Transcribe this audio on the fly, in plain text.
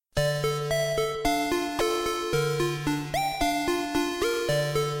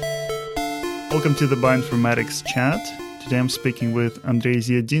Welcome to the Bioinformatics Chat. Today I'm speaking with Andrey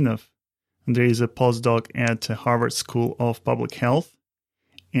Ziyatdinov. Andrey is a postdoc at Harvard School of Public Health,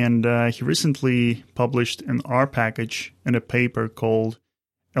 and he recently published an R package and a paper called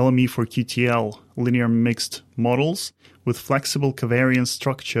lme4qtl, Linear Mixed Models with Flexible Covariance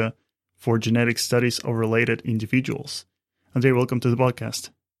Structure for Genetic Studies of Related Individuals. Andrey, welcome to the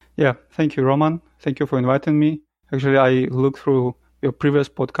podcast. Yeah, thank you, Roman. Thank you for inviting me. Actually, I looked through your previous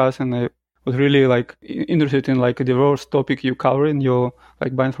podcast and I was really interested in a diverse topic you cover in your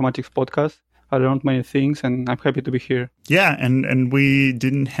bioinformatics podcast. I learned many things and I'm happy to be here. Yeah, and we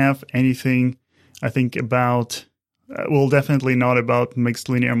didn't have anything, I think, about, definitely not about mixed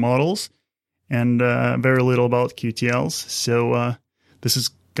linear models and very little about QTLs. So this is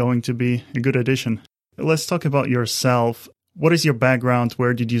going to be a good addition. Let's talk about yourself. What is your background?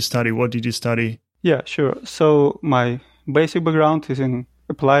 Where did you study? What did you study? Yeah, sure. So my basic background is in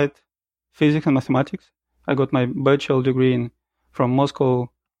applied physics and mathematics. I got my bachelor degree from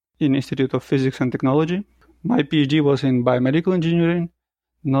Moscow in Institute of Physics and Technology. My PhD was in biomedical engineering,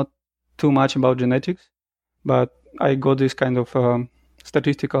 not too much about genetics, but I got this kind of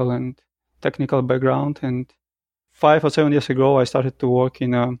statistical and technical background. And 5 or 7 years ago, I started to work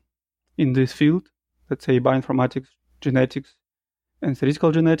in this field, let's say bioinformatics, genetics, and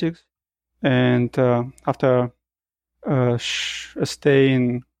statistical genetics. And after a stay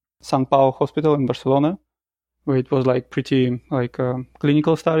in Sant Pau Hospital in Barcelona, where it was pretty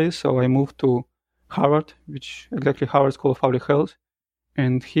clinical studies, so I moved to Harvard, which exactly Harvard School of Public Health.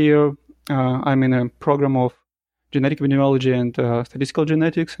 And here I'm in a program of genetic epidemiology and statistical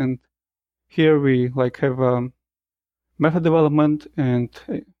genetics. And here we have method development and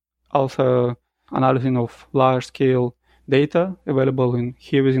also analysis of large-scale data available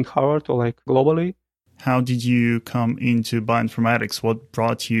here within Harvard or globally. How did you come into bioinformatics? What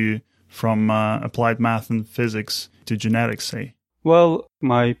brought you from applied math and physics to genetics, say? Well,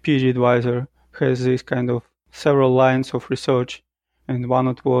 my PhD advisor has this kind of several lines of research, and one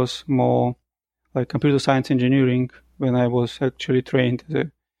it was more computer science engineering when I was actually trained as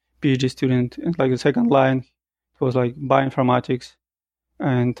a PhD student. And the second line it was bioinformatics.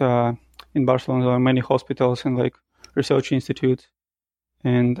 And in Barcelona there are many hospitals and research institutes.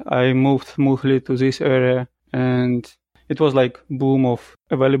 And I moved smoothly to this area, and it was boom of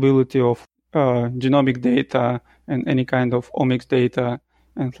availability of genomic data and any kind of omics data.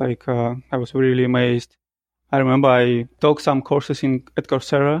 And I was really amazed. I remember I took some courses at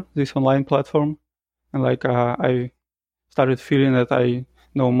Coursera, this online platform, and I started feeling that I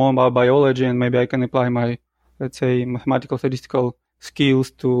know more about biology and maybe I can apply my, let's say, mathematical statistical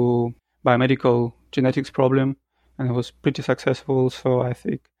skills to biomedical genetics problem. And it was pretty successful, so I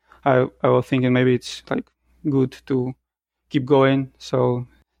think I was thinking maybe it's good to keep going. So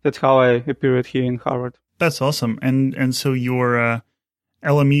that's how I appeared here in Harvard. That's awesome. And so your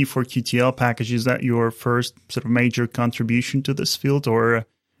lme4qtl package, is that your first sort of major contribution to this field, or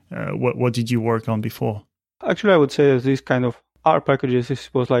what did you work on before? Actually, I would say this kind of R packages,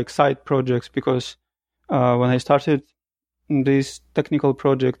 this was side projects, because when I started this technical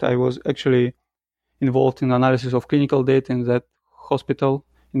project, I was actually involved in analysis of clinical data in that hospital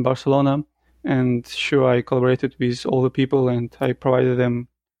in Barcelona. And sure, I collaborated with all the people and I provided them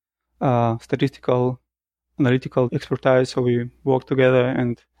statistical, analytical expertise. So we worked together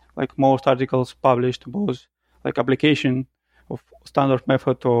and most articles published was application of standard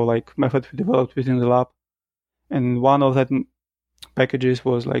method or method we developed within the lab. And one of that packages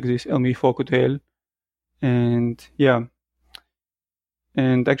was this lme4qtl. And yeah.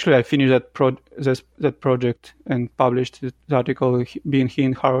 And actually, I finished that project and published the article. Being here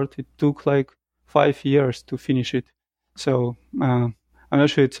in Harvard, it took 5 years to finish it. So I'm not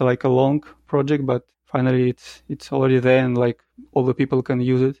sure it's a long project, but finally it's already there and all the people can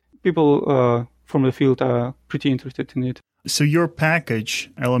use it. People from the field are pretty interested in it. So your package,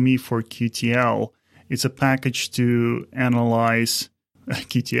 lme4qtl, it's a package to analyze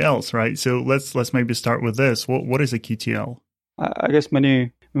QTLs, right? So let's maybe start with this. What is a QTL? I guess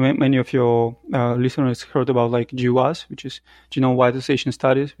many of your listeners heard about GWAS, which is genome wide-association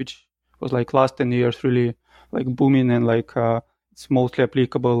studies, which was last 10 years really booming and it's mostly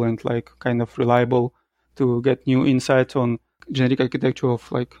applicable and kind of reliable to get new insights on genetic architecture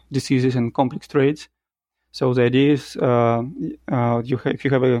of diseases and complex traits. So the idea is if you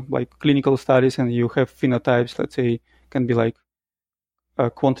have clinical studies and you have phenotypes, let's say can be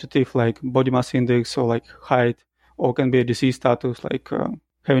a quantitative body mass index or height, or can be a disease status,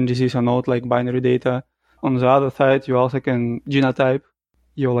 having disease or not, binary data. On the other side, you also can genotype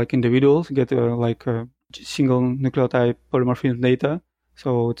your individuals, get a single nucleotide polymorphism data,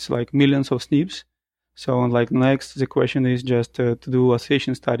 So it's like millions of SNPs. So like next, the question is just to do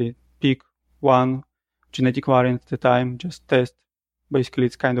association study, pick one genetic variant at a time, just test. Basically,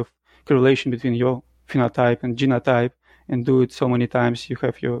 it's kind of correlation between your phenotype and genotype, and do it so many times you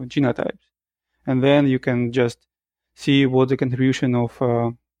have your genotypes. And then you can just see what the contribution of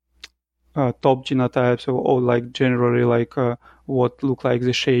top genotypes or like generally like what look like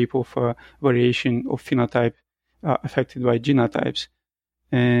the shape of variation of phenotype affected by genotypes.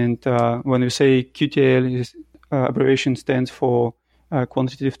 And when we say QTL, is abbreviation stands for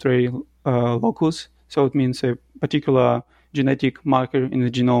quantitative trait locus. So it means a particular genetic marker in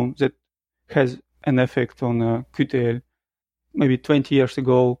the genome that has an effect on QTL. Maybe 20 years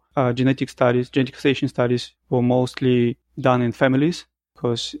ago, genetic association studies were mostly done in families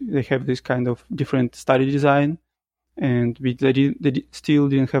because they have this kind of different study design, and they still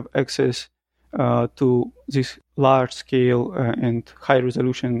didn't have access to this large scale and high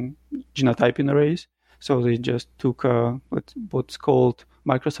resolution genotyping arrays. So they just took what's called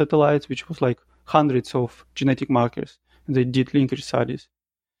microsatellites, which was like hundreds of genetic markers, and they did linkage studies.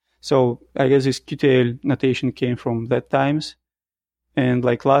 So I guess this QTL notation came from that times. And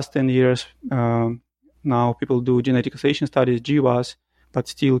like last 10 years, now people do genetic association studies, GWAS, but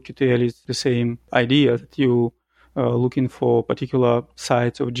still QTL is the same idea that you looking for particular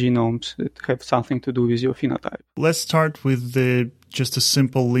sites of genomes that have something to do with your phenotype. Let's start with just a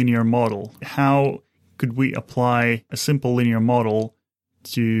simple linear model. How could we apply a simple linear model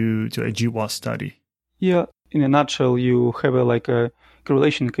to a GWAS study? Yeah, in a nutshell, you have a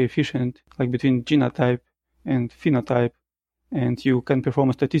correlation coefficient like between genotype and phenotype, and you can perform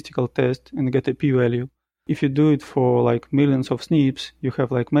a statistical test and get a p-value. If you do it for like millions of SNPs, you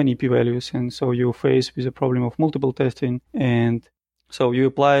have like many p-values, and so you're faced with a problem of multiple testing. And so you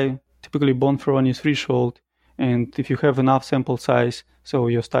apply typically Bonferroni threshold, and if you have enough sample size, so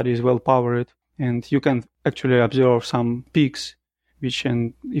your study is well powered, and you can actually observe some peaks, which,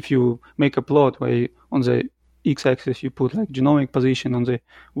 and if you make a plot where on the x-axis you put like genomic position, on the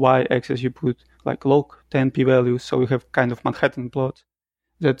y-axis you put like log 10 p-values, so you have kind of Manhattan plot.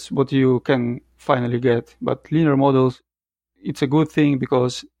 That's what you can finally get. But linear models, it's a good thing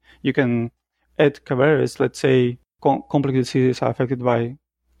because you can add covariates. Let's say complex diseases are affected by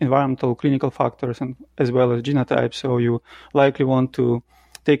environmental clinical factors and as well as genotypes. So you likely want to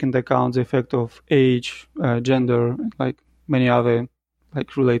take into account the effect of age, gender, like many other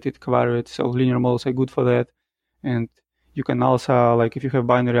like related covariates. So linear models are good for that. And you can also, like if you have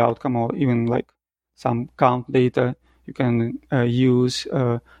binary outcome or even like some count data, you can use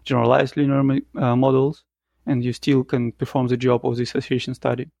generalized linear models, and you still can perform the job of the association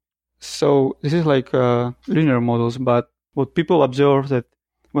study. So this is like linear models, but what people observe that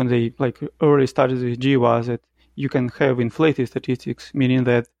when they like early started with GWAS, that you can have inflated statistics, meaning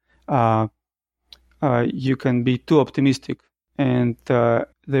that you can be too optimistic, and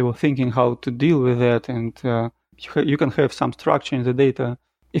they were thinking how to deal with that, and you can have some structure in the data.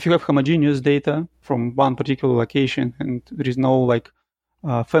 If you have homogeneous data from one particular location and there is no like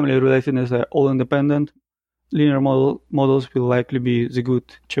family relatedness, they're all independent, linear models will likely be the good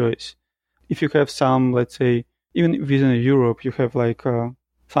choice. If you have some, let's say, even within Europe, you have like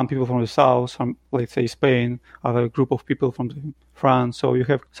some people from the south, some, let's say, Spain, other group of people from France. So you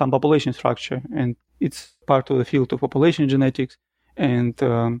have some population structure, and it's part of the field of population genetics. And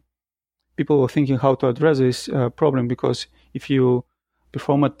people were thinking how to address this problem, because if you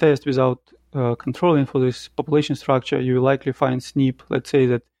perform a test without controlling for this population structure, you will likely find SNP, let's say,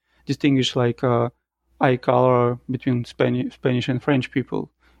 that distinguish like eye color between Spanish and French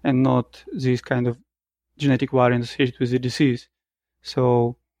people, and not these kind of genetic variants associated with the disease.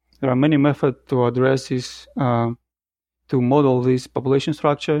 So there are many methods to address this, to model this population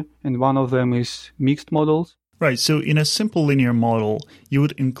structure, and one of them is mixed models. Right. So in a simple linear model, you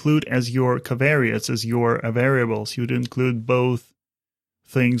would include as your covariates, as your variables, you would include both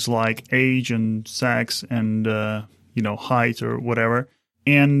things like age and sex and, height or whatever.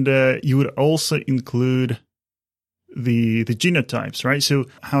 And you would also include the genotypes, right? So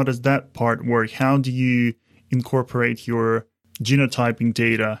how does that part work? How do you incorporate your genotyping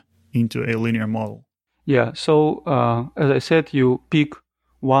data into a linear model? Yeah. So as I said, you pick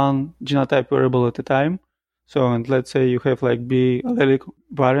one genotype variable at a time. So, and let's say you have like B allelic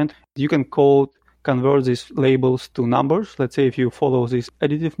variant, you can convert these labels to numbers. Let's say if you follow this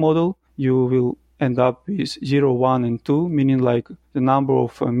additive model, you will end up with 0, 1, and 2, meaning like the number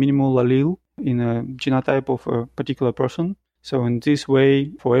of minimal allele in a genotype of a particular person. So in this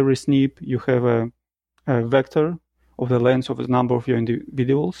way, for every SNP, you have a vector of the length of the number of your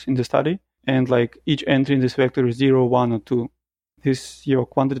individuals in the study. And like each entry in this vector is 0, 1, or 2. this is your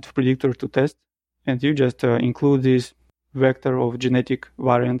quantitative predictor to test, and you just include this vector of genetic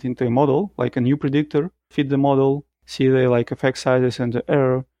variant into a model, like a new predictor, feed the model, see the like effect sizes and the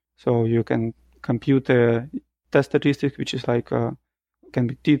error. So you can compute a test statistic, which is like can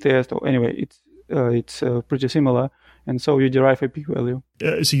be t-test, or anyway, it's pretty similar. And so you derive a p-value.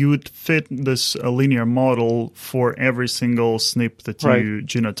 So you would fit this linear model for every single SNP that you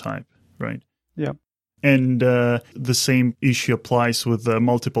genotype, right? Yeah. And the same issue applies with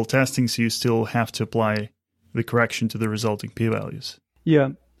multiple testing, so you still have to apply the correction to the resulting p-values. Yeah.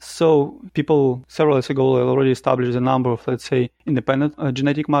 So people several years ago already established a number of, let's say, independent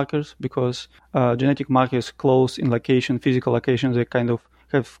genetic markers, because genetic markers close in location, physical locations, they kind of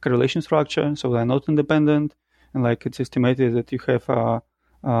have correlation structure, so they're not independent. And like it's estimated that you have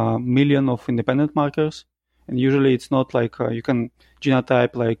a million of independent markers. And usually it's not like you can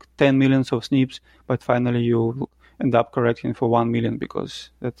genotype like 10 millions of SNPs, but finally you end up correcting for 1 million,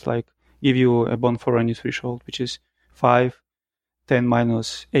 because that's like give you a Bonferroni threshold, which is 5, 10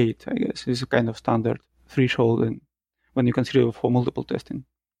 minus 8, I guess, is a kind of standard threshold and when you consider for multiple testing.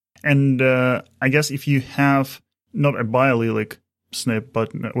 And I guess if you have not a biallelic SNP,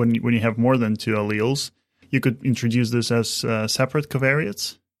 but when you have more than 2 alleles, you could introduce this as separate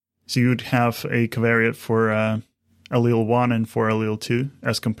covariates. So you would have a covariate for allele 1 and for allele 2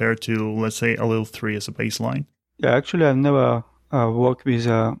 as compared to, let's say, allele 3 as a baseline. Yeah, actually, I've never worked with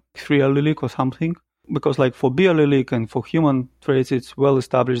 3 allelic or something, because like for biallelic and for human traits, it's well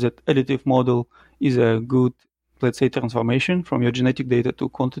established that additive model is a good, let's say, transformation from your genetic data to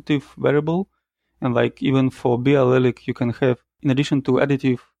quantitative variable. And like even for biallelic, you can have, in addition to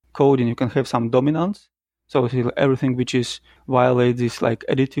additive coding, you can have some dominance. So everything which is violates this like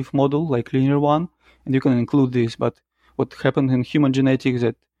additive model, like linear one, and you can include this. But what happens in human genetics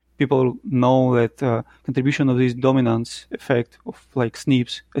that people know that contribution of this dominance effect of like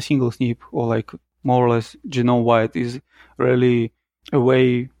SNPs, a single SNP or like more or less genome wide, is really a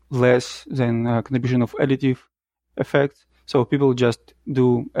way less than contribution of additive effects. So people just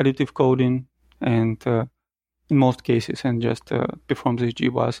do additive coding and in most cases and just perform this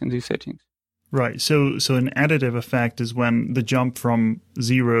GWAS in these settings. Right. So an additive effect is when the jump from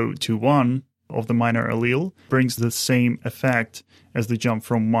 0 to 1 of the minor allele brings the same effect as the jump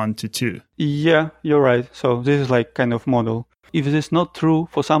from 1 to 2. Yeah, you're right. So this is like kind of model. If this is not true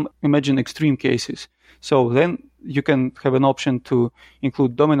for some, imagine extreme cases. So then you can have an option to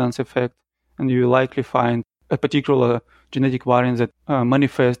include dominance effect, and you likely find a particular genetic variant that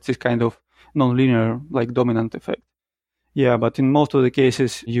manifests this kind of nonlinear like dominant effect. Yeah, but in most of the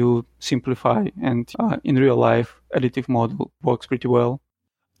cases, you simplify, and in real life, additive model works pretty well.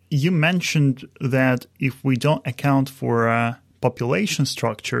 You mentioned that if we don't account for population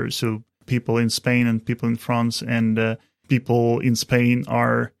structure, so people in Spain and people in France and people in Spain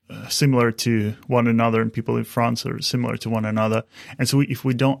are similar to one another and people in France are similar to one another. And so if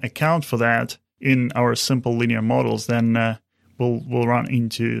we don't account for that in our simple linear models, then we'll run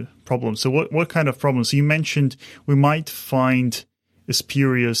into problems. So what kind of problems? You mentioned we might find a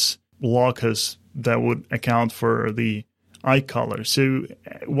spurious locus that would account for the eye color. So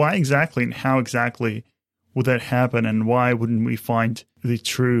why exactly and how exactly would that happen, and why wouldn't we find the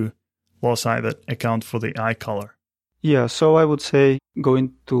true loci that account for the eye color? Yeah, so I would say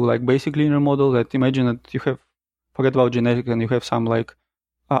going to like basic linear model, that imagine that you have, forget about genetics, and you have some like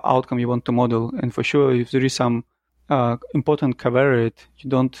outcome you want to model. And for sure, if there is some important covariate you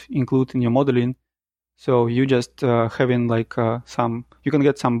don't include in your modeling, so you just having like you can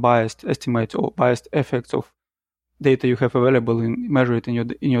get some biased estimates or biased effects of data you have available and measure it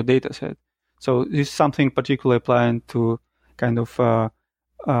in your data set. So this is something particularly applying to kind of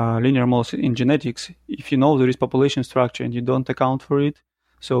linear models in genetics. If you know there is population structure and you don't account for it,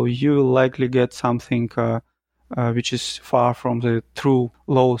 so you will likely get something which is far from the true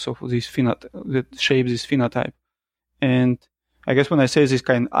laws of this phenotype that shapes this phenotype. And I guess when I say this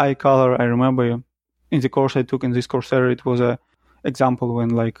kind of eye color, I remember in the course I took in this Coursera, it was a example when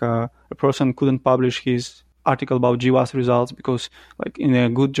like a person couldn't publish his article about GWAS results because like in a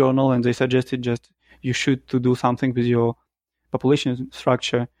good journal, and they suggested just you should to do something with your population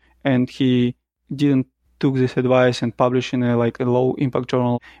structure, and he didn't took this advice and published in a low impact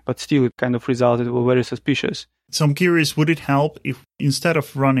journal, but still it kind of resulted were very suspicious. So I'm curious, would it help if instead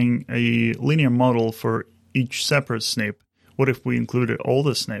of running a linear model for each separate SNP, what if we included all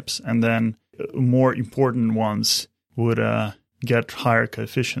the SNPs and then more important ones would get higher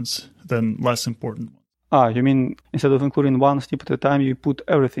coefficients than less important ones? You mean instead of including one SNP at a time, you put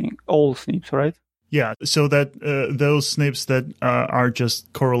everything, all SNPs, right? Yeah, so that those SNPs that are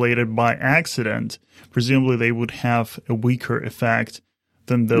just correlated by accident, presumably they would have a weaker effect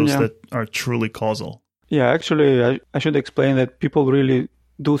than those that are truly causal. Yeah, actually, I should explain that people really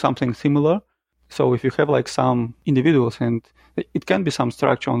do something similar. So if you have like some individuals and it can be some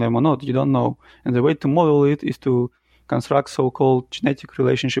structure on them or not, you don't know. And the way to model it is to construct so-called genetic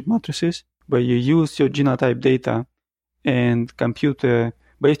relationship matrices, where you use your genotype data and compute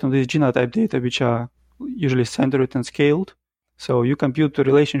based on this genotype data, which are usually centered and scaled. So you compute the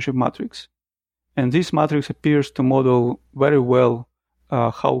relationship matrix. And this matrix appears to model very well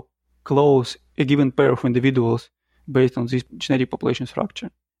how close a given pair of individuals based on this genetic population structure.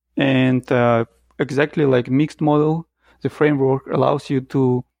 And exactly like mixed model, the framework allows you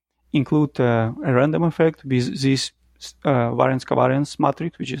to include a random effect with this variance-covariance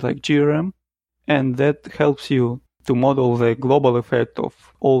matrix, which is like GRM, and that helps you to model the global effect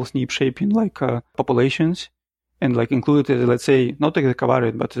of all SNP shaping like populations, and like include it, let's say, not as a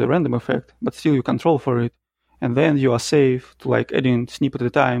covariate, but as a random effect, but still you control for it. And then you are safe to like adding SNP at a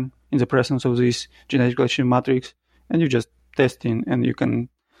time in the presence of this genetic relationship matrix, and you just testing, and you can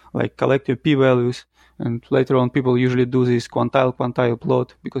like collect your p-values. And later on, people usually do this quantile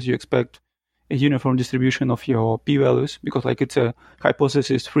plot because you expect a uniform distribution of your p-values because like it's a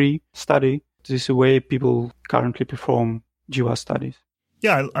hypothesis-free study. This is the way people currently perform GWAS studies.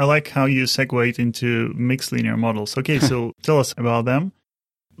 Yeah, I like how you segued into mixed linear models. Okay, so tell us about them.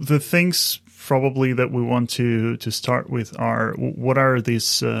 The things probably that we want to start with are, what are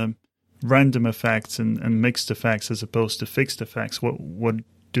these random effects and mixed effects as opposed to fixed effects? What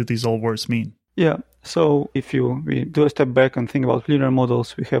do these all words mean? Yeah, so if we do a step back and think about linear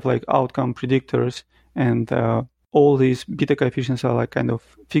models, we have like outcome predictors, and all these beta coefficients are like kind of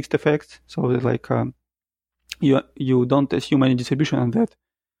fixed effects. So that like you don't assume any distribution on that.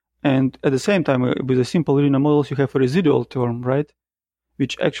 And at the same time, with the simple linear models, you have a residual term, right?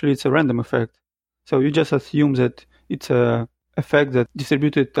 Which actually it's a random effect. So you just assume that it's a effect that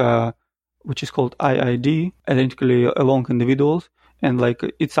distributed, which is called IID, identically along individuals. And like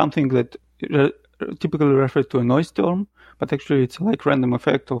it's something that typically refers to a noise term, but actually it's like random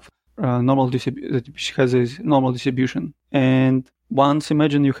effect of which has a normal distribution. And once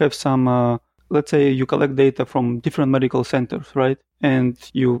imagine you have some, let's say you collect data from different medical centers, right? And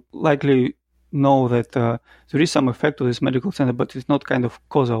you likely know that there is some effect of this medical center, but it's not kind of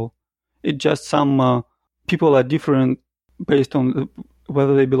causal. It's just some people are different based on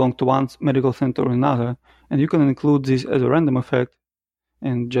whether they belong to one medical center or another. And you can include this as a random effect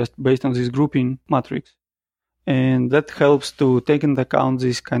and just based on this grouping matrix. And that helps to take into account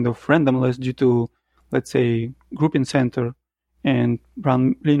this kind of randomness due to, let's say, grouping center, and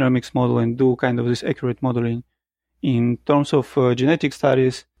run linear mixed model and do kind of this accurate modeling. In terms of genetic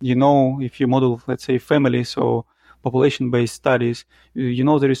studies, if you model, let's say, families or population-based studies,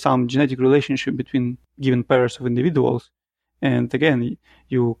 there is some genetic relationship between given pairs of individuals. And again,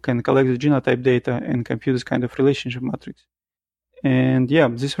 you can collect the genotype data and compute this kind of relationship matrix. And yeah,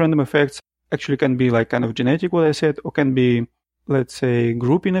 these random effects actually can be like kind of genetic, what I said, or can be, let's say,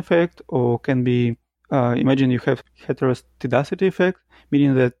 grouping effect, or can be, imagine you have heteroscedasticity effect,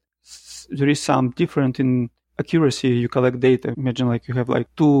 meaning that there is some difference in accuracy you collect data. Imagine like you have like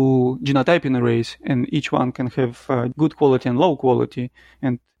two genotyping arrays, and each one can have good quality and low quality,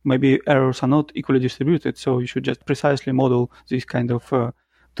 and maybe errors are not equally distributed. So you should just precisely model this kind of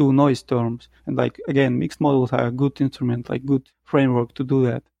two noise terms. And like, again, mixed models are a good instrument, like good framework to do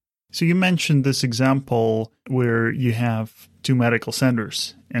that. So you mentioned this example where you have two medical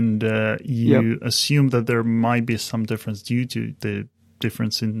centers, and you assume that there might be some difference due to the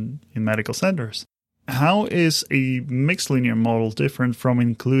difference in medical centers. How is a mixed linear model different from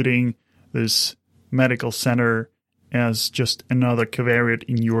including this medical center as just another covariate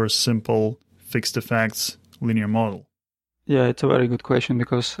in your simple fixed effects linear model? Yeah, it's a very good question,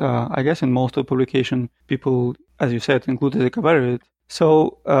 because I guess in most of publication, people, as you said, include the covariate.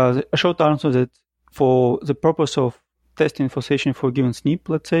 So a short answer that for the purpose of testing association for a given SNP,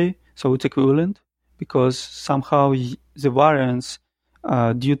 let's say, so it's equivalent, because somehow the variance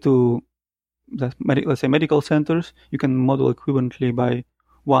due to let's say medical centers, you can model equivalently by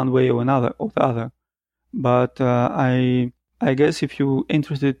one way or another or the other. But I guess if you're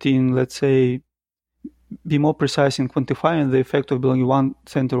interested in, let's say, be more precise in quantifying the effect of belonging to one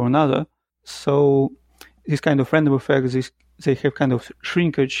center or another, so this kind of random effects, they have kind of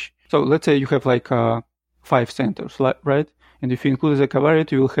shrinkage. So let's say you have like 5 centers, right? And if you include the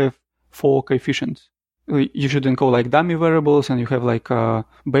covariate, you will have 4 coefficients. You should encode like dummy variables, and you have like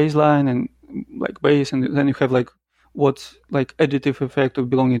baseline and like base, and then you have like what's like additive effect of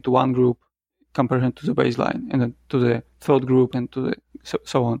belonging to one group comparison to the baseline, and then to the third group, and to the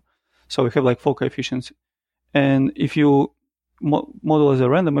so on. So you have like 4 coefficients. And if you model as a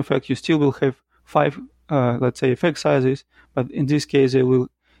random effect, you still will have 5, let's say, effect sizes. But in this case,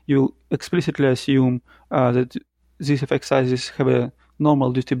 you explicitly assume that these effect sizes have a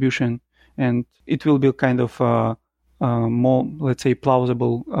normal distribution, and it will be kind of more, let's say,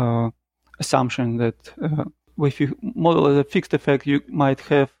 plausible assumption that if you model as a fixed effect, you might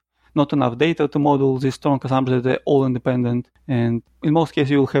have not enough data to model this strong assumption that they're all independent. And in most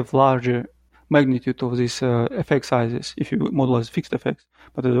cases, you will have larger magnitude of these effect sizes if you model as fixed effects.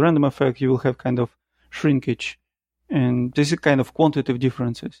 But as a random effect, you will have kind of shrinkage. And this is kind of quantitative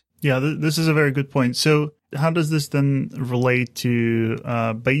differences. Yeah, this is a very good point. So how does this then relate to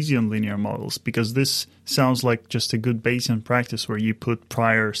Bayesian linear models? Because this sounds like just a good Bayesian practice where you put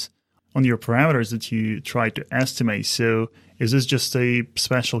priors on your parameters that you try to estimate. So is this just a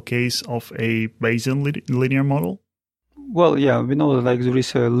special case of a Bayesian linear model? Well, yeah, we know that like there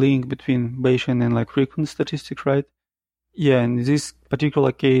is a link between Bayesian and like frequency statistics, right? Yeah, in this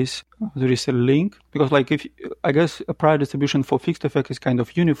particular case, there is a link because, like, if I guess a prior distribution for fixed effect is kind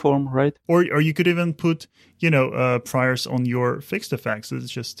of uniform, right? Or you could even put, priors on your fixed effects. It's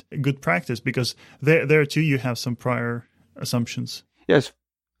just a good practice because there too you have some prior assumptions. Yes,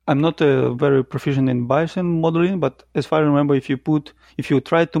 I'm not very proficient in Bayesian modeling, but as far as I remember, if you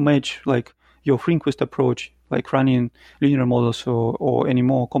try to match like your frequency approach, like running linear models or any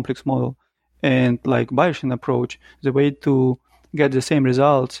more complex model, and like Bayesian approach, the way to get the same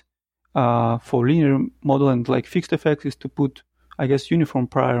results for linear model and like fixed effects is to put, I guess, uniform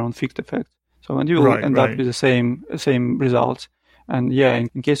prior on fixed effects. So and you will end up with the same results. And yeah,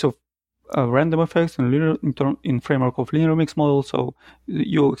 in case of random effects in framework of linear mixed model, so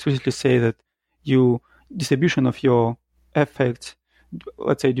you explicitly say that distribution of your effects,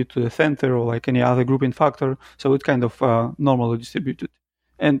 let's say due to the center or like any other grouping factor, so it's kind of normally distributed.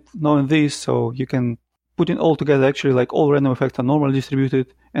 And knowing this, so you can put it all together, actually, like all random effects are normally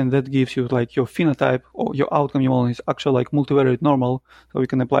distributed, and that gives you like your phenotype or your outcome you model is actually like multivariate normal. So we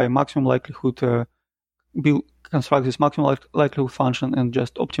can apply maximum likelihood, construct this maximum likelihood function and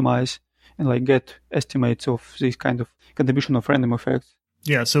just optimize and like get estimates of this kind of contribution of random effects.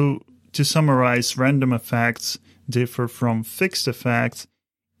 Yeah, so to summarize, random effects differ from fixed effects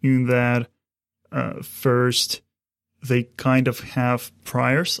in that first, they kind of have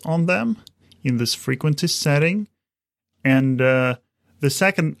priors on them in this frequency setting. And the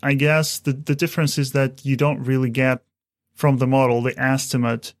second, I guess, the difference is that you don't really get from the model the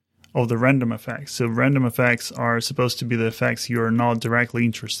estimate of the random effects. So random effects are supposed to be the effects you're not directly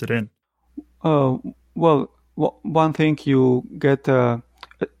interested in. Well, one thing, you get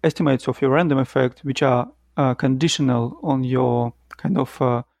estimates of your random effect, which are conditional on your kind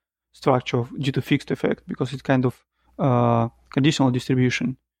of structure due to fixed effect, because it's kind of conditional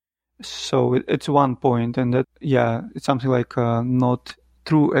distribution. So it's one point, and that, yeah, it's something like not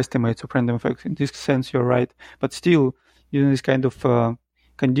true estimates of random effects. In this sense, you're right. But still, using this kind of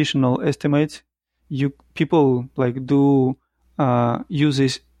conditional estimates, people like do use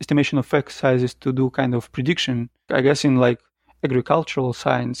this estimation of effect sizes to do kind of prediction. I guess in like agricultural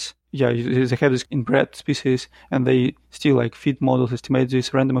science, yeah, they have this inbred species, and they still like feed models, estimate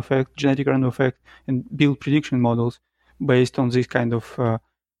this random effect, genetic random effect, and build prediction models based on this kind of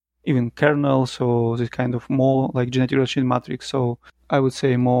even kernels or this kind of more like genetic relationship matrix. So I would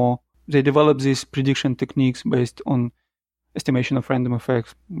say they develop these prediction techniques based on estimation of random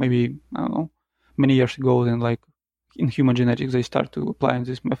effects. Maybe, I don't know, many years ago, then like in human genetics, they start to apply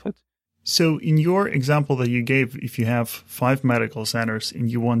this method. So in your example that you gave, if you have 5 medical centers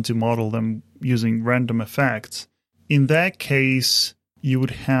and you want to model them using random effects, in that case, you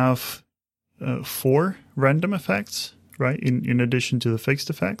would have 4 random effects, right, in addition to the fixed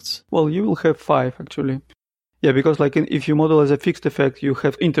effects? Well, you will have 5, actually. Yeah, because like if you model as a fixed effect, you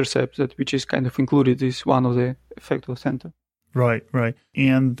have intercept, which is kind of included is one of the effect of the center. Right.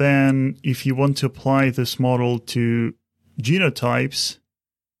 And then if you want to apply this model to genotypes,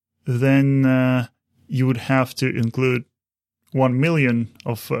 then you would have to include 1 million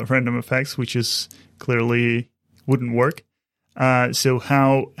of random effects, which is clearly wouldn't work. So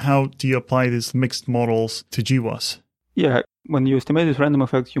how do you apply these mixed models to GWAS? Yeah, when you estimate this random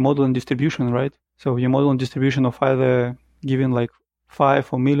effect, you model in distribution, right? So you model in distribution of either given like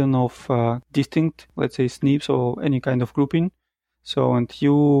 5 or million of distinct, let's say, SNPs or any kind of grouping. So, and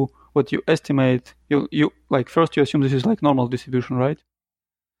what you estimate, you like first you assume this is like normal distribution, right?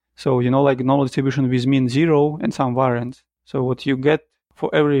 So, like normal distribution with mean 0 and some variance. So what you get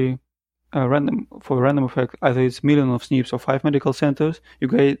for every random effect, either it's million of SNPs or 5 medical centers, you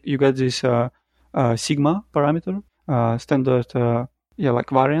get this sigma parameter, standard like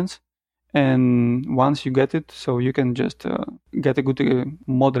variance. And once you get it, so you can just get a good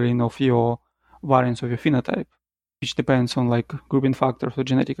modeling of your variance of your phenotype, which depends on like grouping factors or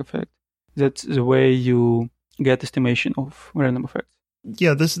genetic effect. That's the way you get estimation of random effects.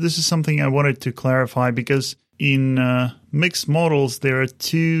 Yeah, this is something I wanted to clarify, because in mixed models, there are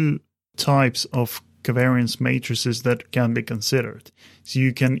two types of covariance matrices that can be considered. So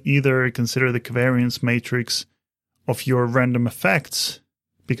you can either consider the covariance matrix of your random effects,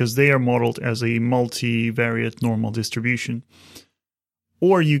 because they are modeled as a multivariate normal distribution,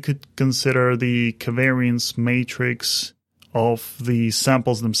 or you could consider the covariance matrix of the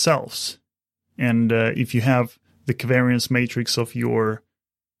samples themselves. And if you have the covariance matrix of your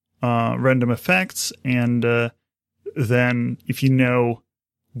random effects, and then if you know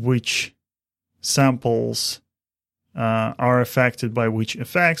which samples are affected by which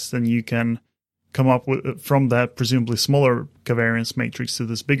effects, then you can come up with, from that presumably smaller covariance matrix to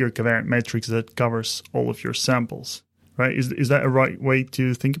this bigger covariance matrix that covers all of your samples, right? Is that a right way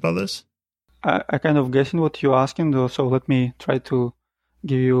to think about this? I kind of guessing what you're asking, though, so let me try to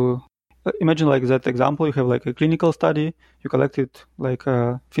give you... Imagine like that example, you have like a clinical study, you collected like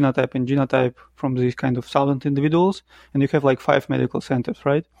a phenotype and genotype from these kind of 1,000 individuals, and you have like 5 medical centers,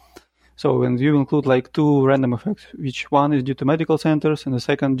 right? So when you include like 2 random effects, which one is due to medical centers and the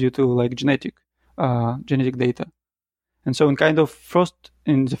second due to like genetic data. And so in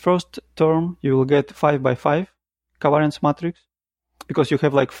the first term, you will get 5 by 5 covariance matrix, because you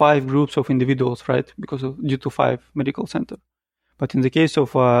have like 5 groups of individuals, right? Due to 5 medical centers. But in the case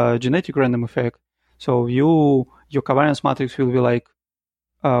of genetic random effect, so your covariance matrix will be like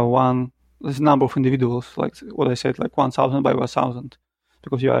this number of individuals, like what I said, like 1,000 by 1,000,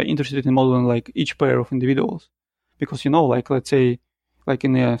 because you are interested in modeling like each pair of individuals. Because like let's say, like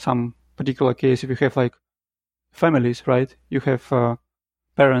in some particular case, if you have like families, right? You have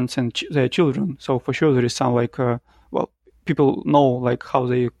parents and their children. So for sure there is some like people know like how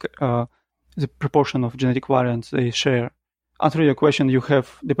they the proportion of genetic variants they share. Answering your question, you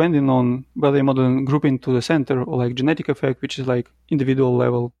have, depending on whether you're modeling grouping to the center or like genetic effect, which is like individual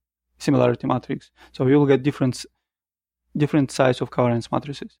level similarity matrix. So you'll get different size of covariance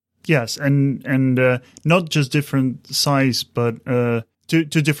matrices. Yes, and not just different size, but two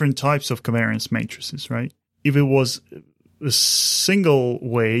different types of covariance matrices, right? If it was a single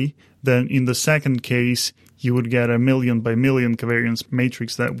way, then in the second case, you would get a million by million covariance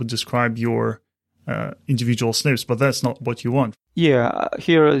matrix that would describe your individual SNPs, but that's not what you want. Yeah,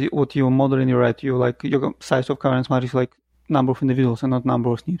 here what you're modeling, you're right. You like your size of covariance matrix, like number of individuals and not number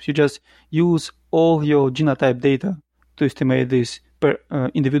of SNPs. You just use all your genotype data to estimate this per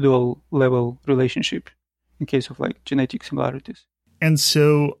individual level relationship in case of like genetic similarities. And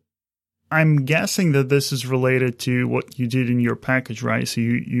so I'm guessing that this is related to what you did in your package, right? So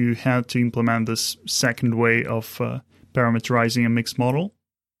you had to implement this second way of parameterizing a mixed model?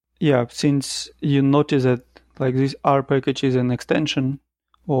 Yeah, since you notice that like this R package is an extension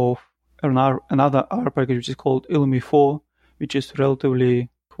of another R package which is called lme4, which is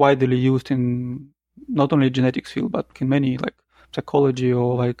relatively widely used in not only genetics field, but in many like psychology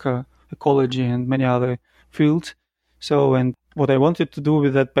or like ecology and many other fields. So, and what I wanted to do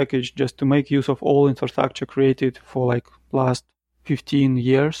with that package, just to make use of all infrastructure created for like last 15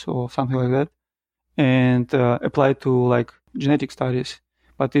 years or something like that, and apply to like genetic studies.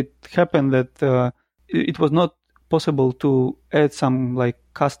 But it happened that it was not possible to add some like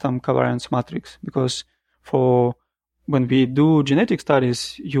custom covariance matrix, because for when we do genetic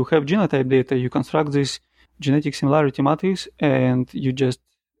studies, you have genotype data, you construct this genetic similarity matrix, and you just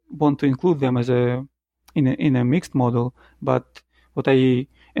want to include them as in a mixed model. But what I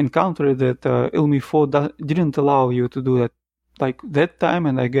encountered that lme4 didn't allow you to do that like that time,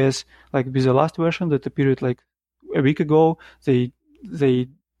 and I guess like with the last version that appeared like a week ago, they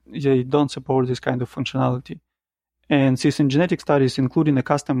don't support this kind of functionality. And since in genetic studies, including a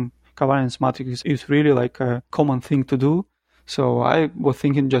custom covariance matrix is really like a common thing to do, so I was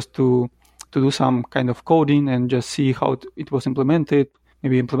thinking just to do some kind of coding and just see how it was implemented,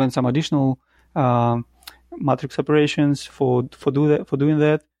 maybe implement some additional matrix operations for doing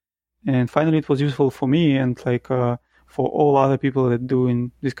that. And finally, it was useful for me and like for all other people that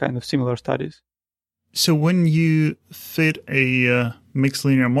doing this kind of similar studies. So when you fit a mixed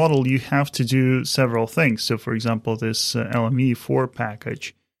linear model, you have to do several things. So for example, this lme4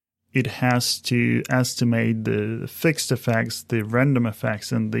 package, it has to estimate the fixed effects, the random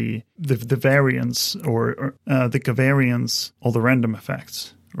effects, and the variance or the covariance of the random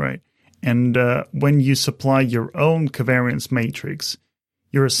effects, right? And when you supply your own covariance matrix,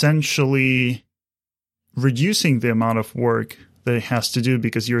 you're essentially reducing the amount of work that it has to do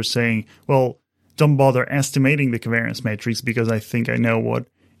because you're saying, well, don't bother estimating the covariance matrix because I think I know what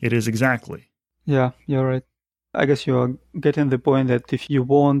it is exactly. Yeah, you're right. I guess you're getting the point that if you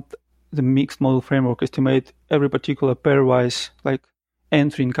want the mixed model framework estimate every particular pairwise like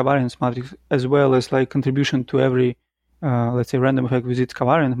entry in covariance matrix as well as like contribution to every let's say random effect with its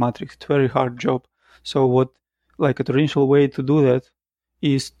covariance matrix, it's a very hard job. So what like a traditional way to do that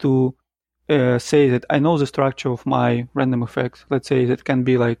is to say that I know the structure of my random effect. Let's say that can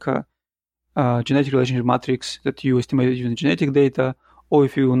be like a genetic relationship matrix that you estimated using genetic data, or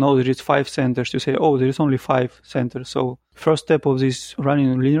if you know that it's 5 centers, you say, oh, there is only 5 centers. So first step of this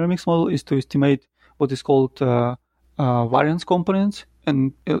running linear mixed model is to estimate what is called variance components.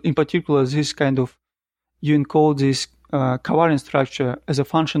 And in particular, this kind of, you encode this covariance structure as a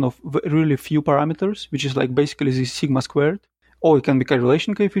function of really few parameters, which is like basically this sigma squared, or it can be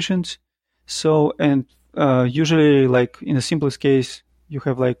correlation coefficients. So, and usually like in the simplest case, you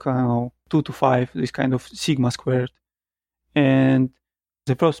have like, I don't know, 2 to 5, this kind of sigma squared. And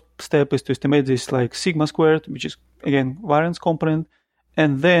the first step is to estimate this like sigma squared, which is again variance component.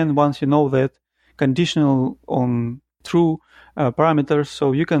 And then once you know that, conditional on true parameters,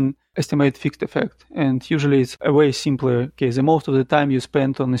 so you can estimate fixed effect. And usually it's a way simpler case. The most of the time you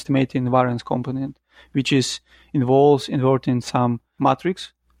spend on estimating variance component, which involves inverting some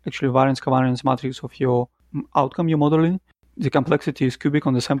matrix, actually variance covariance matrix of your outcome you're modeling. The complexity is cubic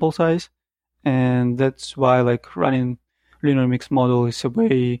on the sample size. And that's why like running linear mixed model is a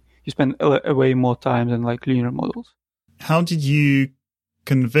way you spend a way more time than like linear models. How did you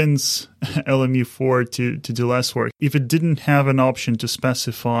convince lme4 to do less work? If it didn't have an option to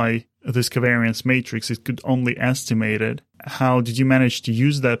specify this covariance matrix, it could only estimate it. How did you manage to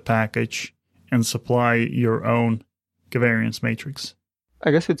use that package and supply your own covariance matrix? I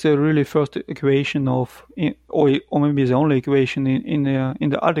guess it's a really first equation of, or maybe the only equation in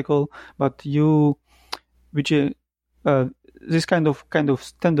the article, but this kind of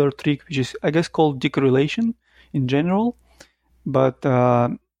standard trick, which is I guess called decorrelation in general. But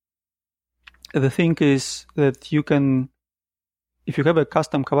the thing is that you can, if you have a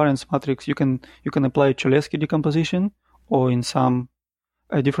custom covariance matrix, you can apply Cholesky decomposition, or in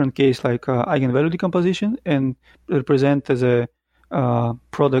a different case like eigenvalue decomposition, and represent as a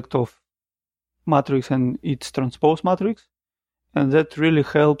product of matrix and its transpose matrix, and that really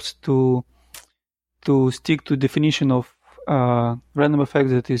helps to stick to definition of random effect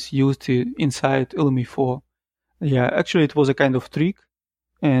that is used inside lme4. Yeah, actually it was a kind of trick,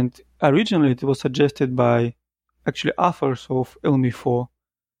 and originally it was suggested by actually authors of lme4,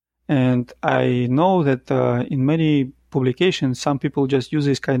 and I know that in many publications some people just use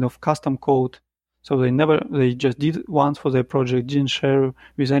this kind of custom code. So they just did once for their project, didn't share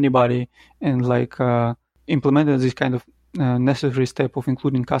with anybody, and like implemented this kind of necessary step of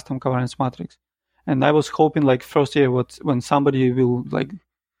including custom covariance matrix. And I was hoping like first year when somebody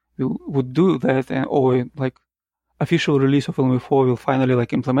would do that, or like official release of lme4 will finally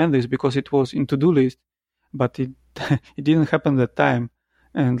like implement this, because it was in to-do list, but it it didn't happen that time.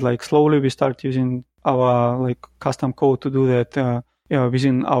 And like slowly we start using our like custom code to do that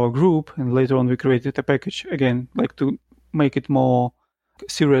within our group, and later on we created a package again, like to make it more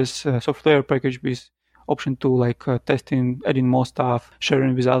serious software package with option to like testing, adding more stuff,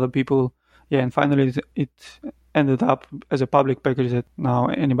 sharing with other people. Yeah, and finally it ended up as a public package that now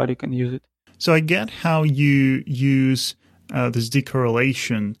anybody can use it. So I get how you use this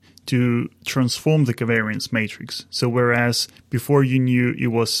decorrelation to transform the covariance matrix. So whereas before you knew it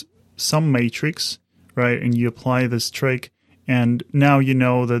was some matrix, right, and you apply this trick, and now you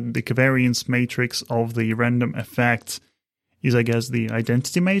know that the covariance matrix of the random effect is, I guess, the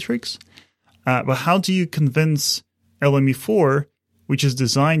identity matrix. But how do you convince lme4, which is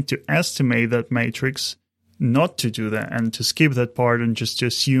designed to estimate that matrix, not to do that and to skip that part and just to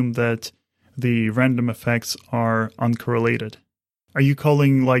assume that the random effects are uncorrelated? Are you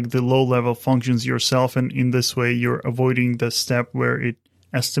calling like the low-level functions yourself, and in this way you're avoiding the step where it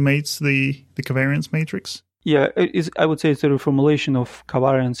estimates the covariance matrix? Yeah, I would say it's a reformulation of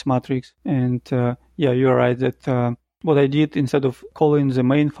covariance matrix. And yeah, you're right that what I did, instead of calling the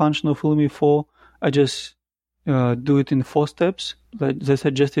main function of lme4, I just do it in 4 steps. They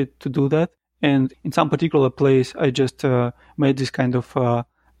suggested to do that. And in some particular place, I just made this kind of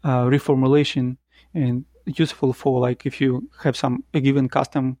reformulation, and useful for like if you have a given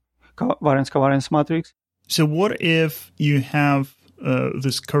custom covariance matrix. So what if you have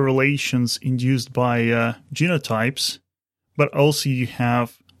these correlations induced by genotypes, but also you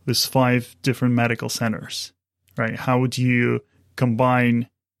have these 5 different medical centers, right? How would you combine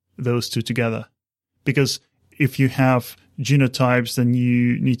those two together? Because if you have genotypes, then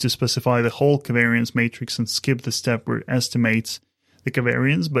you need to specify the whole covariance matrix and skip the step where it estimates the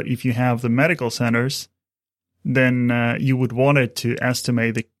covariance. But if you have the medical centers, then you would want it to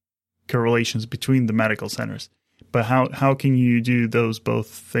estimate the correlations between the medical centers. But how can you do those both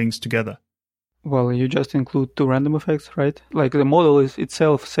things together? Well, you just include two random effects, right? Like the model is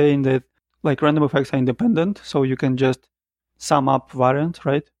itself saying that like random effects are independent, so you can just sum up variance,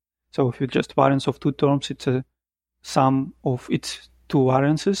 right? So if you just variance of two terms, it's a sum of its two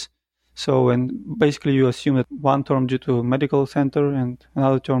variances. So, and basically you assume that one term due to medical center and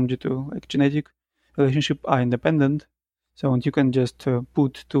another term due to like genetic relationship are independent. So, and you can just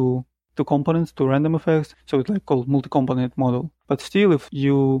put two components, two random effects. So it's like called multi-component model. But still, if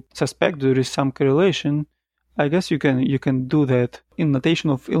you suspect there is some correlation, I guess you can do that. In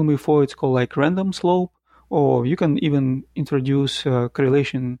notation of lme4, it's called like random slope, or you can even introduce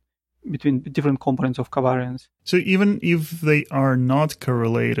correlation between different components of covariance. So even if they are not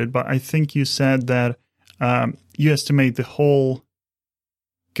correlated, but I think you said that you estimate the whole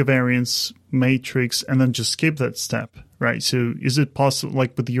covariance matrix and then just skip that step, right? So is it possible,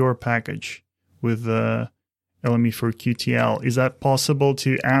 like with your package with lme4qtl, is that possible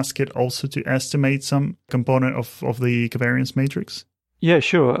to ask it also to estimate some component of the covariance matrix? Yeah,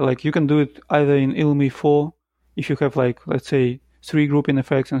 sure. Like you can do it either in lme4 if you have like, let's say, 3 grouping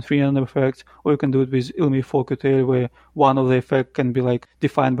effects and 3 random effects, or you can do it with lme4qtl where one of the effect can be like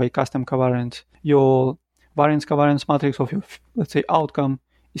defined by custom covariance. Your variance covariance matrix of your, let's say, outcome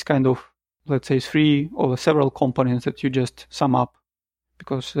is kind of, let's say, 3 or several components that you just sum up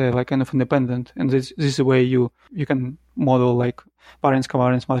because they're like kind of independent. And this is the way you can model like variance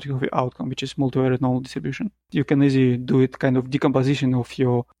covariance matrix of your outcome, which is multivariate normal distribution. You can easily do it kind of decomposition of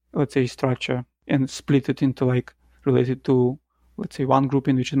your, let's say, structure and split it into like related to, let's say, one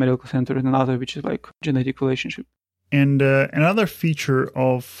grouping which is medical center and another which is like genetic relationship. And another feature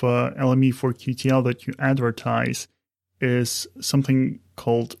of lme4qtl that you advertise is something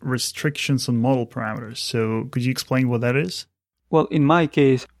called restrictions on model parameters. So could you explain what that is? Well, in my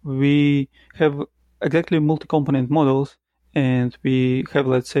case, we have exactly multi-component models and we have,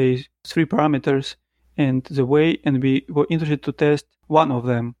 let's say, 3 parameters and we were interested to test one of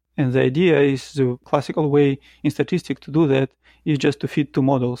them. And the idea is the classical way in statistics to do that is just to fit 2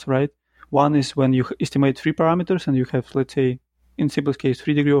 models, right? One is when you estimate 3 parameters and you have, let's say, in simplest case,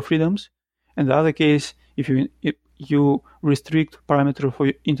 3 degrees of freedoms. And the other case, if you restrict parameter for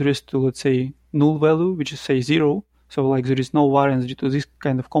your interest to, let's say, null value, which is, say, 0. So, like, there is no variance due to this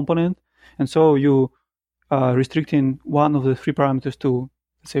kind of component. And so you restricting one of the 3 parameters to,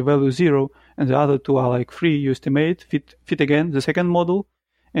 let's say, value 0, and the other 2 are, like, free. You estimate, fit again the second model.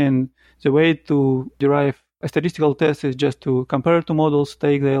 And the way to derive a statistical test is just to compare 2 models,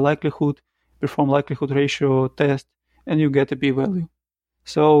 take their likelihood, perform likelihood ratio test, and you get a p-value.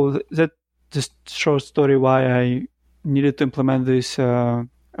 So that's just short story why I needed to implement these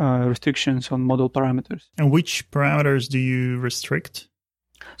restrictions on model parameters. And which parameters do you restrict?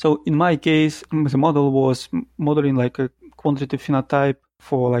 So in my case, the model was modeling like a quantitative phenotype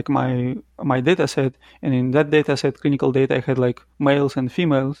for like my data set, and in that data set, clinical data, I had like males and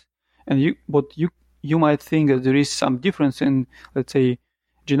females, and you might think that there is some difference in, let's say,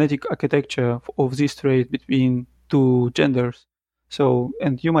 genetic architecture of this trait between 2 genders. So,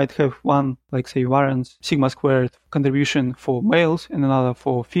 and you might have one, like say, variance sigma squared contribution for males and another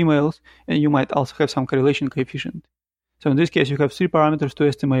for females, and you might also have some correlation coefficient. So in this case, you have 3 parameters to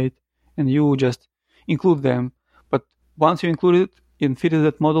estimate, and you just include them. But once you include it and fit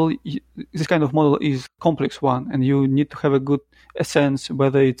that model, this kind of model is complex one, and you need to have a good sense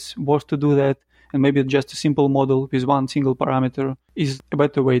whether it's worth to do that, and maybe just a simple model with one single parameter is a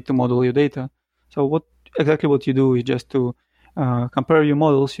better way to model your data. So what you do is just to compare your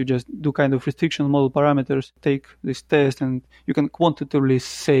models, you just do kind of restriction model parameters, take this test, and you can quantitatively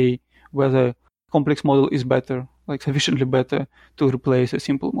say whether complex model is better, like sufficiently better to replace a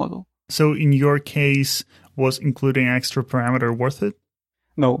simple model. So in your case, was including extra parameter worth it?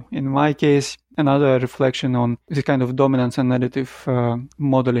 No, in my case, another reflection on this kind of dominance and negative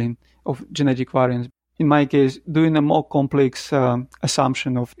modeling of genetic variance. In my case, doing a more complex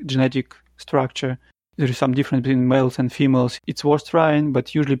assumption of genetic structure, there is some difference between males and females. It's worth trying,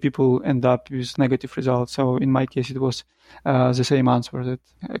 but usually people end up with negative results. So in my case, it was the same answer, that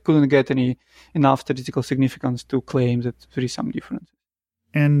I couldn't get enough statistical significance to claim that there is some difference.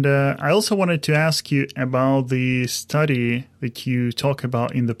 And I also wanted to ask you about the study that you talk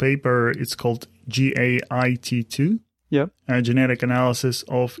about in the paper. It's called GAIT2, genetic analysis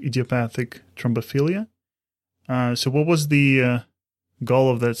of idiopathic thrombophilia. So what was the goal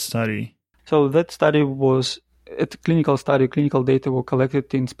of that study? So that study was a clinical study. Clinical data were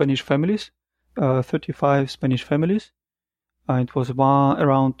collected in Spanish families, 35 Spanish families. It was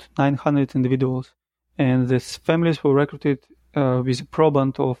around 900 individuals. And these families were recruited with a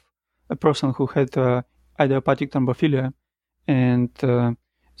proband of a person who had idiopathic thrombophilia. And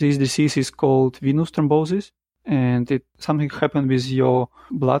this disease is called venous thrombosis. And something happened with your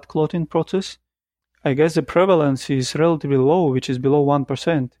blood clotting process. I guess the prevalence is relatively low, which is below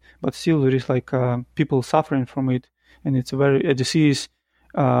 1%, but still there is people suffering from it. And it's a disease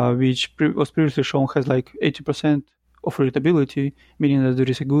which was previously shown has 80% of heritability, meaning that there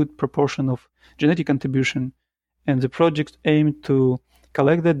is a good proportion of genetic contribution. And the project aimed to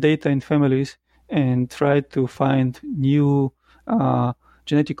collect that data in families and try to find new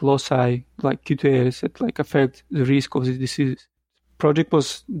genetic loci like QTLs that affect the risk of these diseases. Project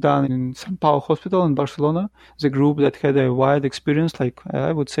was done in St. Pau Hospital in Barcelona. The group that had a wide experience,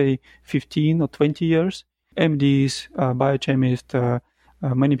 I would say 15 or 20 years, MDs, biochemists,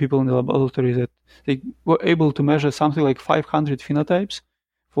 many people in the laboratory, that they were able to measure something like 500 phenotypes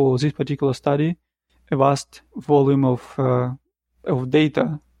for this particular study, a vast volume of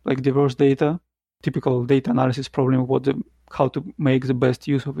data, diverse data, typical data analysis problem of how to make the best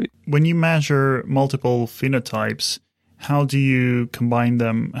use of it. When you measure multiple phenotypes, how do you combine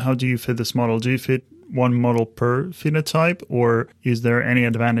them? How do you fit this model? Do you fit one model per phenotype, or is there any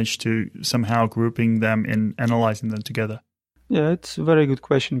advantage to somehow grouping them and analyzing them together? Yeah, it's a very good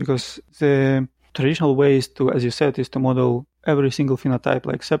question, because the traditional way is to model every single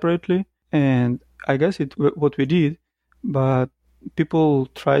phenotype separately. And I guess what we did, but people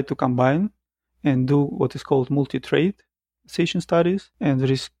try to combine and do what is called multi-trait station studies. And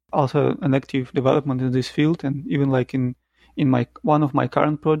there is also an active development in this field. And even in one of my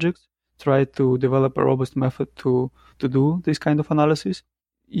current projects, try to develop a robust method to do this kind of analysis.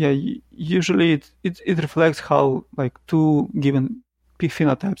 Yeah, usually it reflects how two given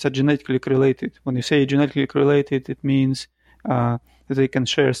phenotypes are genetically correlated. When you say genetically correlated, it means that they can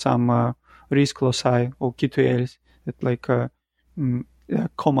share some risk loci or QTLs that are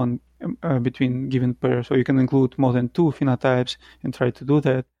common between given pairs. So you can include more than two phenotypes and try to do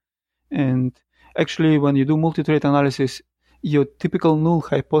that. And actually, when you do multi-trait analysis, your typical null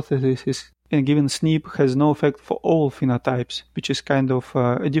hypothesis is a given SNP has no effect for all phenotypes, which is kind of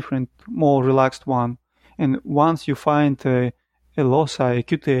a different, more relaxed one. And once you find a loci, a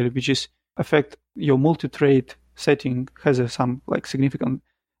QTL, which is affect your multi-trait setting, has some significant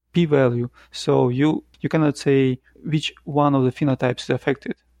p-value. So you cannot say which one of the phenotypes is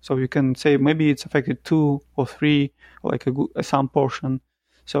affected. So you can say maybe it's affected 2 or 3, or some portion.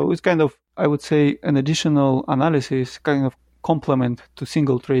 So it's kind of, I would say, an additional analysis, kind of complement to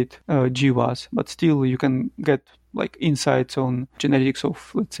single trait GWAS, but still you can get insights on genetics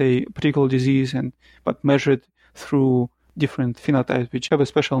of, let's say, a particular disease, but measured through different phenotypes which have a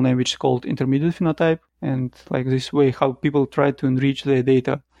special name, which is called intermediate phenotype. And this way, how people try to enrich their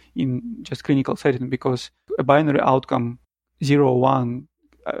data in just clinical setting, because a binary outcome 0 or 1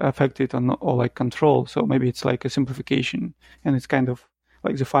 affected or control. So maybe it's a simplification, and it's kind of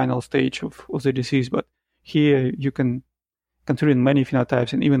the final stage of the disease. But here you can consider many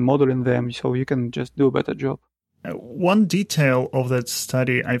phenotypes and even modeling them, so you can just do a better job. One detail of that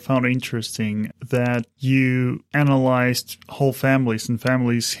study I found interesting, that you analyzed whole families, and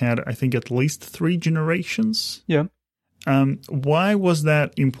families had, I think, at least 3 generations. Yeah. Why was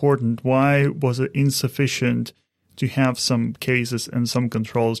that important? Why was it insufficient to have some cases and some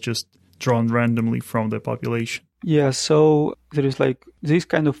controls just drawn randomly from the population? Yeah, so there is this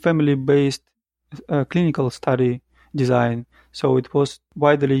kind of family-based clinical study design. So it was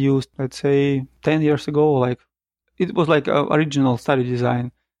widely used, let's say, 10 years ago. It was original study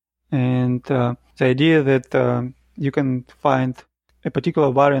design. And the idea that you can find a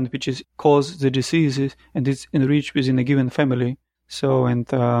particular variant which is cause the diseases, and it's enriched within a given family. So, and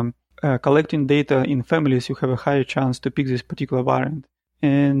collecting data in families, you have a higher chance to pick this particular variant.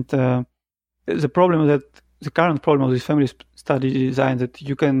 And the problem is that the current problem of this family study design, that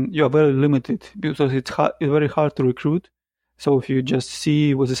you are very limited, because it's very hard to recruit. So if you just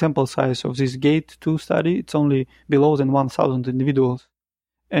see with the sample size of this GATE2 study, it's only below than 1,000 individuals.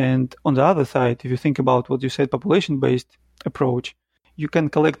 And on the other side, if you think about what you said, population-based approach, you can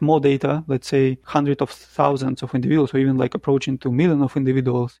collect more data, let's say hundreds of thousands of individuals, or even approaching to millions of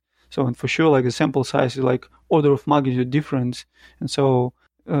individuals. So, and for sure, the sample size is order of magnitude difference. And so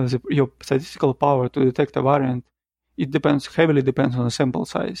your statistical power to detect a variant, it heavily depends on the sample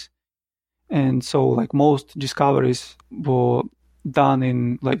size. And so most discoveries were done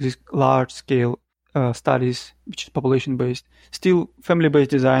in this large scale studies, which is population-based. Still, family-based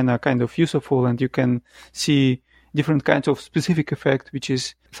design are kind of useful, and you can see different kinds of specific effect, which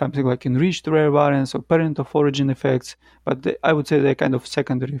is something like enriched rare variants or parent of origin effects. But I would say they're kind of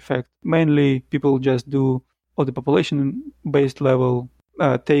secondary effect. Mainly, people just do on the population-based level,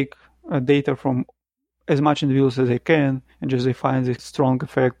 take data from as much individuals as they can, and just they find this strong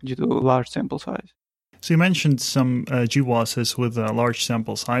effect due to large sample size. So you mentioned some GWASs with large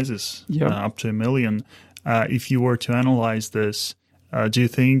sample sizes, up to 1 million. If you were to analyze this, do you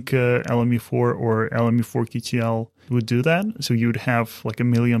think lme4 or lme4qtl would do that? So you would have like a 1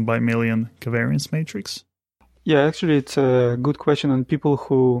 million by million covariance matrix? Yeah, actually, it's a good question. And people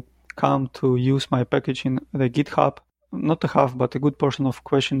who come to use my package in the GitHub, not a half, but a good portion of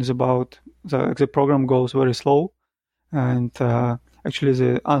questions about the program goes very slow. And actually,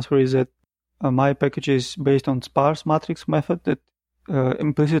 the answer is that my package is based on sparse matrix method that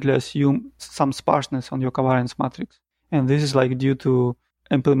implicitly assume some sparseness on your covariance matrix. And this is like due to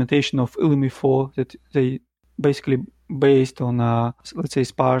implementation of lme4 that they basically based on, let's say,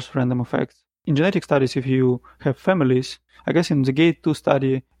 sparse random effects. In genetic studies, if you have families, I guess in the GATE2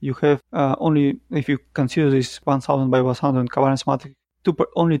 study, you have only, if you consider this 1000 by 1000 covariance matrix,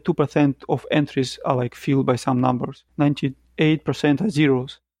 only 2% of entries are like filled by some numbers. 98% are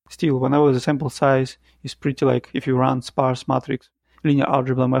zeros. Still, whenever the sample size is pretty like, if you run sparse matrix, linear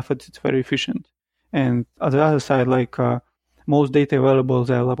algebra methods, it's very efficient. And on the other side, like most data available,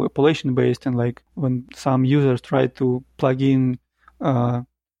 they're like population-based, and like when some users try to plug in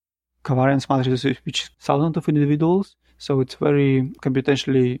covariance matrices, which is thousands of individuals, so it's very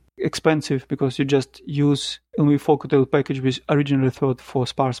computationally expensive because you just use lme4qtl package which originally thought for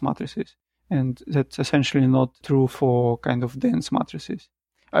sparse matrices. And that's essentially not true for kind of dense matrices.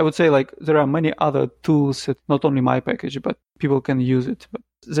 I would say like there are many other tools that not only my package, but people can use it. But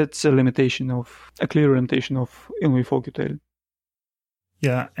that's a clear limitation of lme4qtl.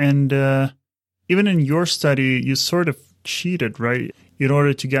 Yeah, and even in your study, you sort of cheated, right? In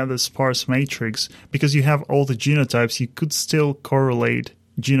order to get the sparse matrix, because you have all the genotypes, you could still correlate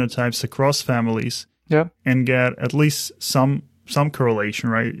genotypes across families and get at least some correlation,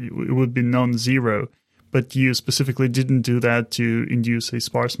 right? It would be non-zero. But you specifically didn't do that to induce a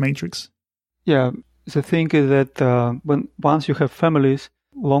sparse matrix? Yeah, the thing is that once you have families,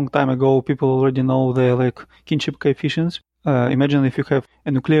 long time ago, people already know their like kinship coefficients. Imagine if you have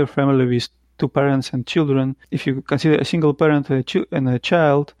a nuclear family with 2 parents and children. If you consider a single parent and a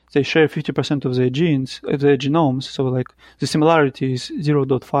child, they share 50% of their genes, their genomes. So like the similarity is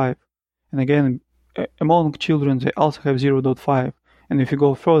 0.5. And again, among children, they also have 0.5. And if you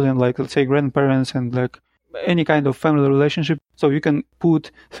go further, and like, let's say grandparents and like any kind of family relationship, so you can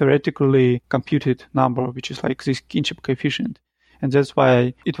put theoretically computed number, which is like this kinship coefficient. And that's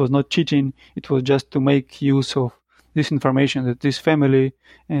why it was not cheating. It was just to make use of this information that this family,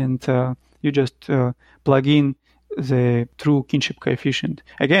 and you just plug in the true kinship coefficient.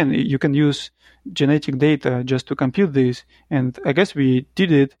 Again, you can use genetic data just to compute this. And I guess we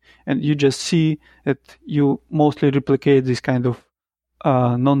did it, and you just see that you mostly replicate this kind of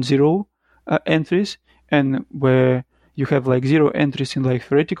non-zero entries, and where you have like 0 entries in like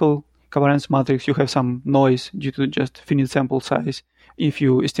theoretical covariance matrix, you have some noise due to just finite sample size if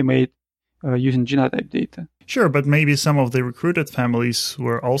you estimate using genotype data. Sure, but maybe some of the recruited families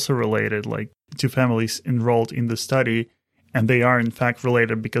were also related, like 2 families enrolled in the study, and they are in fact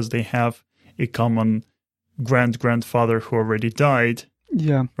related because they have a common grandfather who already died.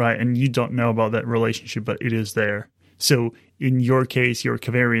 Yeah. Right, and you don't know about that relationship, but it is there. So in your case, your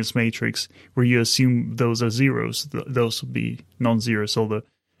covariance matrix, where you assume those are zeros, those would be non-zero. So the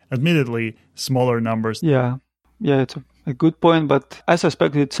admittedly smaller numbers. Yeah, it's a good point, but I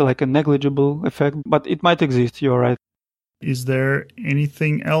suspect it's like a negligible effect, but it might exist. You're right. Is there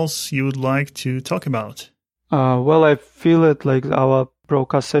anything else you would like to talk about? Well, I feel that like our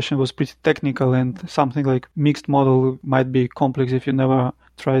broadcast session was pretty technical, and something like mixed model might be complex if you never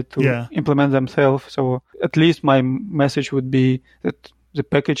try to implement themselves. So at least my message would be that the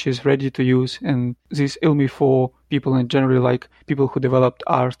package is ready to use, and these lme4 people, and generally like people who developed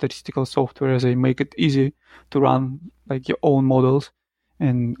R statistical software, they make it easy to run like your own models.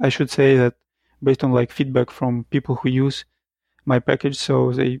 And I should say that based on like feedback from people who use my package,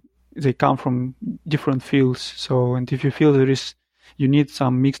 so they come from different fields. So, and if you feel you need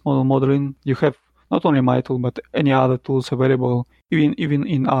some mixed model modeling, you have not only my tool, but any other tools available, even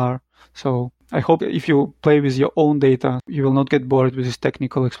in R. So I hope if you play with your own data, you will not get bored with this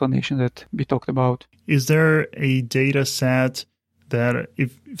technical explanation that we talked about. Is there a data set that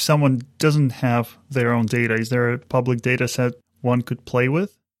if someone doesn't have their own data, is there a public data set one could play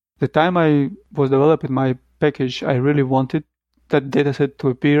with? the time I was developing my package, I really wanted that dataset to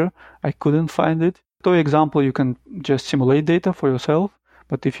appear. I couldn't find it. For example, you can just simulate data for yourself.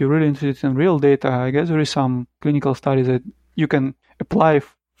 But if you're really interested in real data, I guess there is some clinical studies that you can apply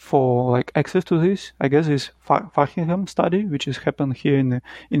for like access to this. I guess this Farhingham study, which is happened here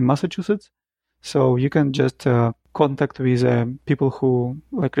in Massachusetts. So you can just contact with people who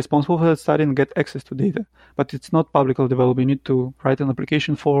like responsible for that study and get access to data. But it's not publicly available. You need to write an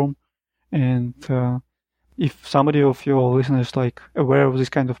application form. And if somebody of your listeners like aware of this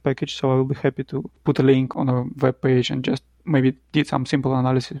kind of package, so I will be happy to put a link on a web page and just maybe did some simple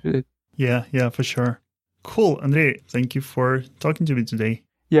analysis with it. Yeah, for sure. Cool. Andrey, thank you for talking to me today.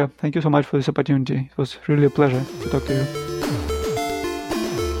 Yeah, thank you so much for this opportunity. It was really a pleasure to talk to you.